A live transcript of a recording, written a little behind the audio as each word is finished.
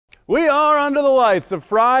We are under the lights. A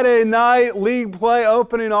Friday night league play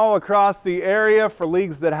opening all across the area for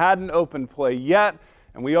leagues that hadn't opened play yet.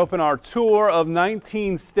 And we open our tour of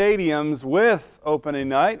 19 stadiums with opening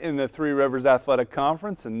night in the Three Rivers Athletic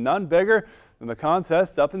Conference, and none bigger than the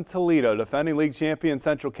contest up in Toledo. Defending league champion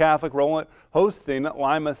Central Catholic hosting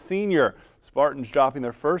Lima Senior. Spartans dropping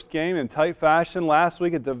their first game in tight fashion last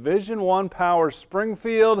week at Division I Power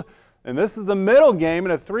Springfield. And this is the middle game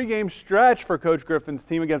in a three-game stretch for Coach Griffin's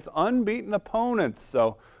team against unbeaten opponents.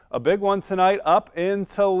 So a big one tonight up in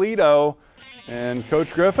Toledo. And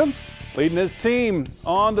Coach Griffin leading his team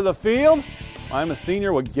onto the field. Lima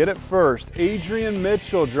Senior would get it first. Adrian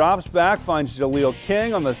Mitchell drops back, finds Jaleel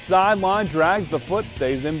King on the sideline, drags the foot,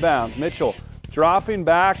 stays in bounds. Mitchell dropping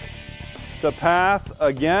back to pass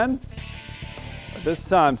again. But this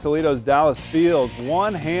time, Toledo's Dallas Fields,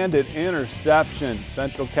 one-handed interception.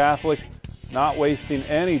 Central Catholic not wasting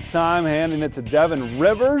any time, handing it to Devin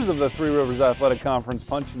Rivers of the Three Rivers Athletic Conference,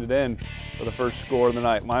 punching it in for the first score of the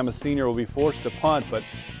night. Lima Senior will be forced to punt, but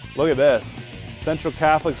look at this. Central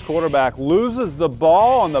Catholic's quarterback loses the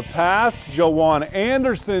ball on the pass. Jawan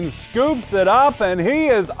Anderson scoops it up, and he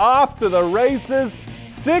is off to the races.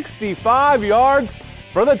 65 yards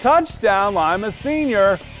for the touchdown. Lima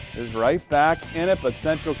Senior is right back in it, but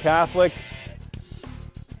Central Catholic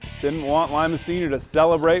didn't want Lima Senior to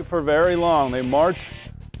celebrate for very long. They march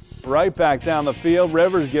right back down the field.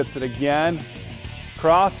 Rivers gets it again.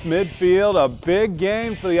 Cross midfield, a big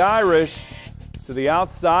game for the Irish. To the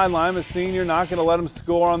outside, Lima Senior not going to let them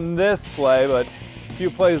score on this play, but a few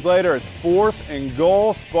plays later, it's 4th and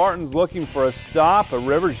goal. Spartans looking for a stop, but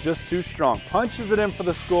Rivers just too strong. Punches it in for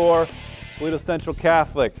the score. Toledo Central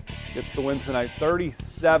Catholic gets the win tonight,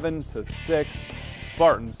 37-6.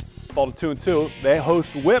 Spartans fall to 2-2. They host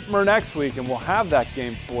Whitmer next week, and we'll have that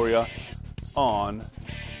game for you on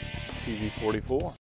TV 44.